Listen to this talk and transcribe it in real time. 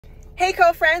Hey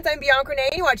co-friends, I'm Bianca Renee,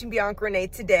 you're watching Bianca Renee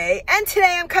Today, and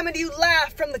today I'm coming to you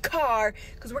live from the car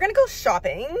because we're gonna go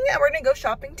shopping, and we're gonna go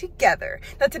shopping together.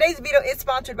 Now today's video is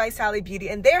sponsored by Sally Beauty,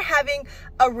 and they're having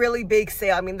a really big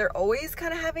sale. I mean, they're always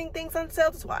kind of having things on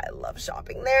sale. That's why I love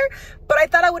shopping there, but I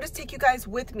thought I would just take you guys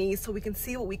with me so we can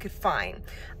see what we could find.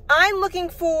 I'm looking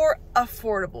for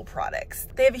affordable products.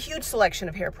 They have a huge selection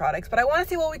of hair products, but I want to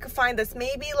see what we could find that's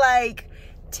maybe like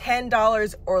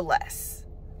 $10 or less.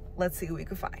 Let's see what we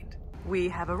could find. We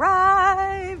have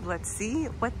arrived. Let's see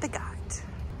what they got.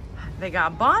 They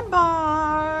got Bon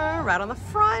Bar right on the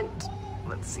front.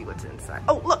 Let's see what's inside.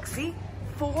 Oh, look, see?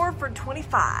 4 for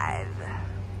 $25.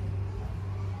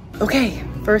 Okay,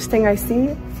 first thing I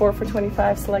see, 4 for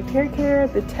 $25 select hair care.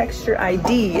 The Texture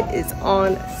ID is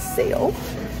on sale.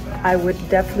 I would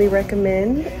definitely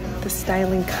recommend the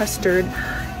Styling Custard.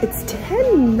 It's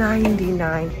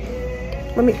 $10.99.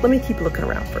 Let me keep looking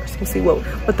around first. We'll see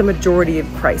what the majority of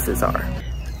prices are.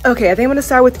 Okay, I think I'm gonna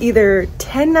start with either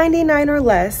 $10.99 or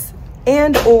less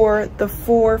and or the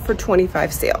 4 for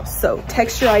 $25 sale. So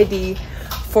Texture ID,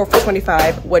 4 for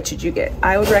 $25, what should you get?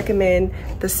 I would recommend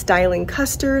the Styling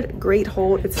Custard, great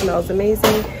hold, it smells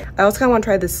amazing. I also kinda wanna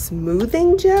try the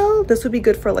smoothing gel. This would be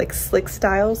good for like slick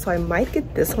styles, so I might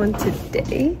get this one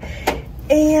today.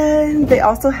 And they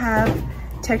also have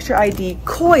Texture ID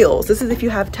coils. This is if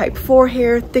you have type 4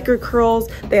 hair, thicker curls.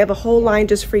 They have a whole line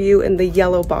just for you in the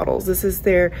yellow bottles. This is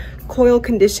their coil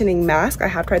conditioning mask. I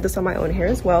have tried this on my own hair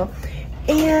as well.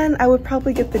 And I would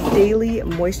probably get the daily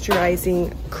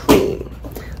moisturizing cream.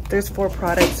 There's 4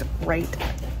 products right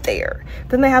there.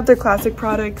 Then they have their classic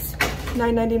products,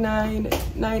 $9.99,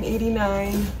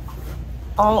 $9.89,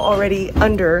 all already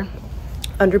under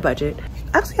budget.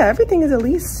 Actually, yeah, everything is at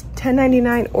least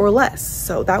 $10.99 or less.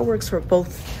 So that works for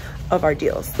both of our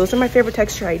deals. Those are my favorite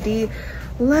Texture ID.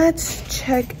 Let's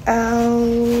check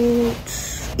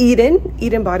out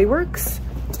Eden Body Works.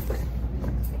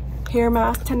 Hair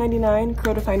mask, $10.99.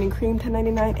 Curl defining cream,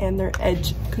 $10.99. And their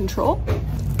edge control,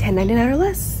 $10.99 or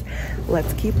less.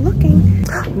 Let's keep looking.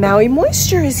 Maui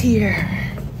Moisture is here.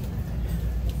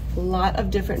 A lot of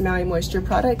different Maui Moisture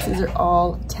products. These are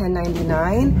all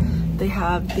 $10.99. They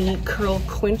have the Curl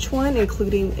Quench one,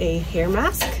 including a hair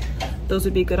mask. Those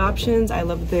would be good options. I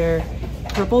love their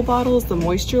purple bottles, the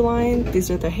moisture line.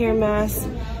 These are the hair masks.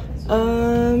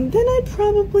 Then I'd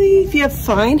probably, if you have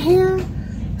fine hair, it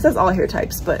says all hair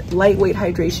types, but lightweight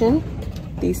hydration.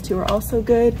 These two are also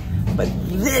good. But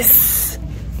this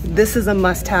is a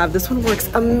must-have. This one works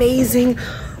amazing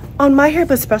on my hair,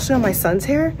 but especially on my son's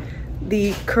hair.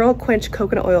 The Curl Quench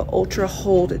Coconut Oil Ultra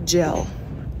Hold Gel.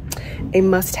 A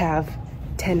must-have,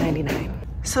 $10.99.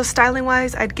 So styling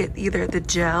wise, I'd get either the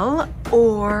gel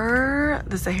or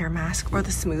this is a hair mask or the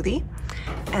smoothie.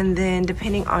 And then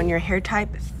depending on your hair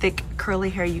type, thick curly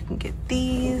hair, you can get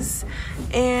these.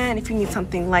 And if you need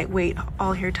something lightweight,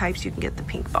 all hair types, you can get the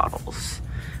pink bottles.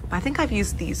 But I think I've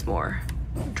used these more.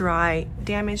 Dry,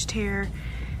 damaged hair,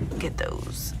 get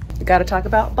those. We gotta talk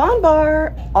about Bon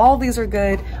Bar. All these are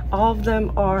good. All of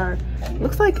them are,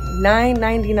 looks like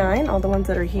 $9.99, all the ones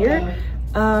that are here.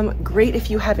 Great if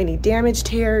you have any damaged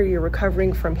hair, you're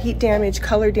recovering from heat damage,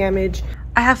 color damage.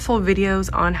 I have full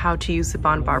videos on how to use the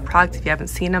Bon Bar products if you haven't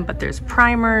seen them, but there's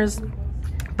primers,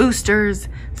 boosters,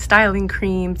 styling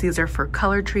creams. These are for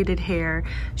color treated hair,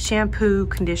 shampoo,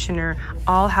 conditioner,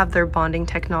 all have their bonding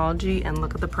technology, and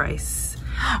look at the price.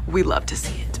 We love to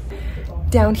see it.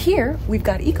 Down here, we've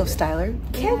got Eco Styler.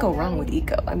 Can't go wrong with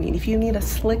Eco. I mean, if you need a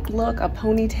slick look, a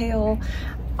ponytail,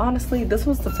 honestly, this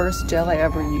was the first gel I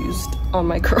ever used on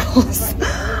my curls.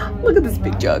 Look at this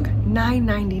big jug,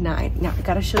 $9.99. Now, I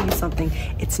gotta show you something.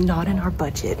 It's not in our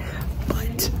budget,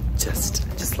 but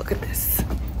just look at this.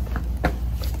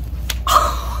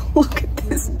 Oh, look at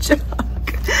this jug.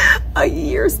 A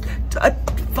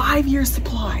 5-year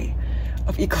supply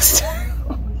of Eco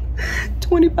Styler.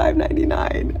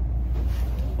 $25.99.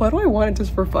 Why do I want it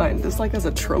just for fun? Just like as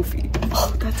a trophy.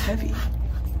 Oh, that's heavy.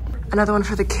 Another one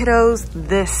for the kiddos.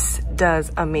 This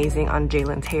does amazing on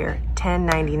Jalen's hair.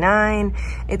 $10.99.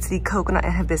 It's the Coconut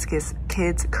and Hibiscus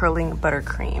Kids Curling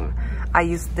Buttercream. I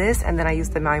use this and then I use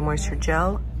the Maui Moisture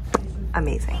Gel.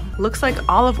 Amazing. Looks like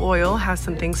Olive Oil has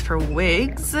some things for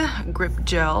wigs. Grip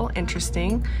Gel,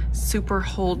 interesting. Super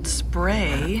Hold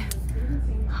Spray.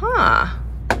 Huh.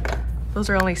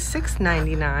 Those are only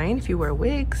 $6.99 if you wear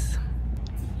wigs.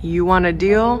 You want a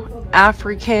deal?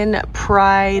 African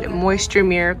Pride Moisture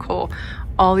Miracle.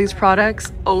 All these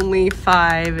products only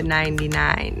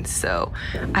 $5.99. So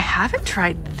I haven't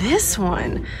tried this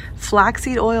one.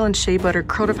 Flaxseed oil and shea butter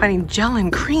curl defining gel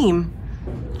and cream.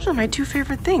 Those are my 2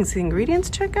 favorite things. The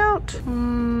ingredients check out.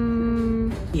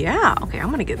 Yeah, okay, I'm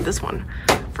gonna get this one.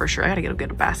 for sure. I gotta go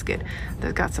get a basket.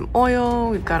 They've got some oil,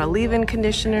 we've got a leave-in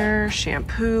conditioner,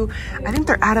 shampoo. I think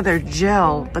they're out of their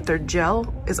gel, but their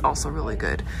gel is also really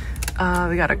good.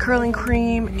 We got a curling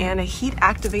cream and a heat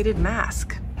activated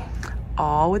mask,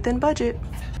 all within budget.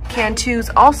 Cantu's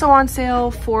also on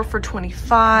sale, 4 for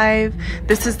 $25.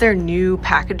 This is their new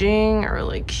packaging,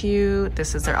 really cute.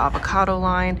 This is their avocado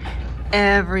line.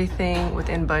 Everything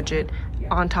within budget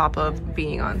on top of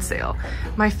being on sale.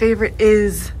 My favorite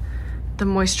is the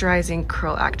moisturizing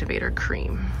curl activator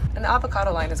cream. And the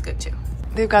avocado line is good too.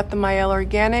 They've got the Mielle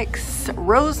Organics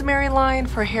rosemary line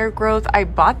for hair growth. I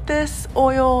bought this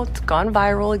oil, it's gone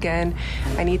viral again.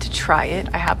 I need to try it.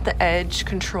 I have the edge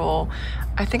control.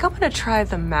 I think I'm gonna try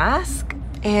the mask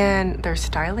and their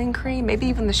styling cream, maybe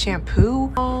even the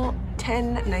shampoo. All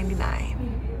 $10.99.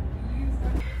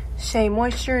 Shea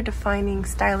Moisture Defining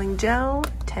Styling Gel,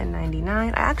 $10.99.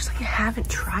 I actually haven't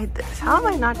tried this. How have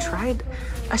I not tried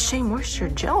a Shea Moisture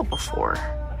gel before?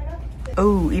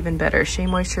 Oh, even better. Shea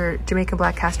Moisture Jamaican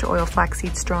Black Castor Oil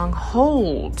Flaxseed Strong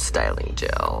Hold Styling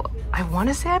Gel. I want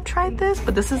to say I've tried this,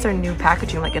 but this is their new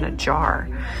packaging, like in a jar.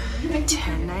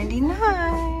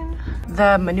 $10.99.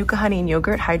 The Manuka Honey and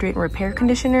Yogurt Hydrate and Repair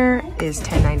Conditioner is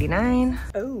 $10.99.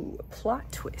 Oh,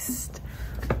 plot twist.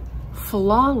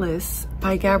 Flawless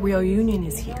by Gabrielle Union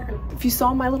is here. If you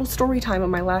saw my little story time on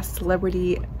my last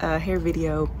celebrity hair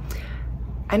video,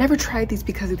 I never tried these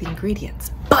because of the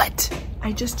ingredients, but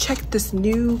I just checked this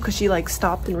new, because she like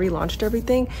stopped and relaunched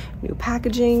everything, new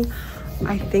packaging.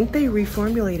 I think they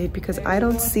reformulated because I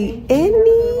don't see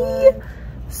any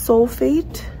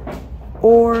sulfate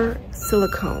or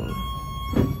silicone.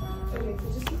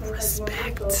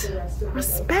 Respect.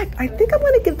 I think I'm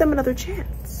gonna give them another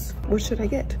chance. What should I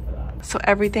get? So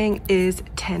everything is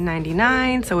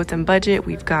 $10.99, so it's in budget.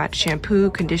 We've got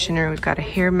shampoo, conditioner, we've got a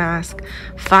hair mask,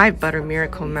 5 Butter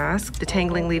Miracle Mask,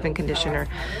 detangling leave-in conditioner,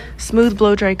 smooth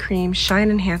blow dry cream, shine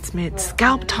enhancement,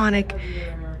 scalp tonic,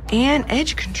 and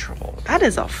edge control. That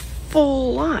is a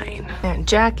full line. And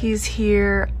Jackie's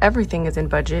here. Everything is in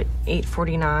budget,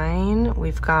 $8.49.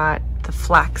 We've got the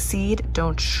flaxseed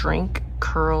Don't Shrink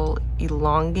Curl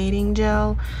Elongating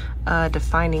Gel,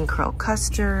 defining curl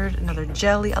custard, another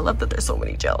jelly. I love that there's so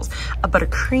many gels. A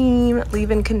buttercream,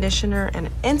 leave-in conditioner, and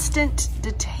instant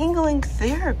detangling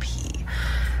therapy.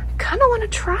 Kind of want to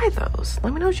try those.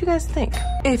 Let me know what you guys think.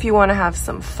 If you want to have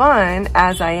some fun,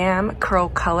 as I am, Curl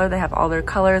Color. They have all their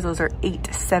colors. Those are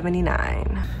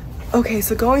 $8.79. Okay,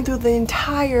 so going through the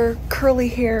entire curly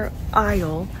hair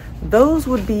aisle, those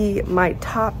would be my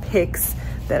top picks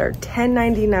that are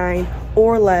 $10.99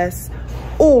 or less,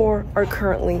 or are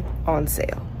currently on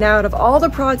sale. Now, out of all the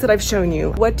products that I've shown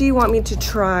you, what do you want me to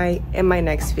try in my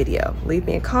next video? Leave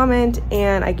me a comment,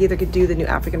 and I either could do the new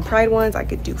African Pride ones, I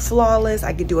could do Flawless,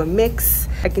 I could do a mix,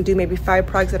 I can do maybe 5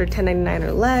 products that are $10.99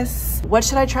 or less. What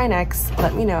should I try next?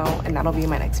 Let me know, and that'll be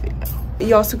my next video.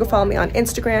 You also can follow me on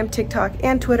Instagram, TikTok,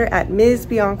 and Twitter at Ms.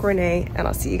 Bianca Renee, and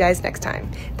I'll see you guys next time.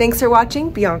 Thanks for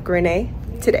watching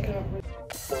BiancaReneeToday.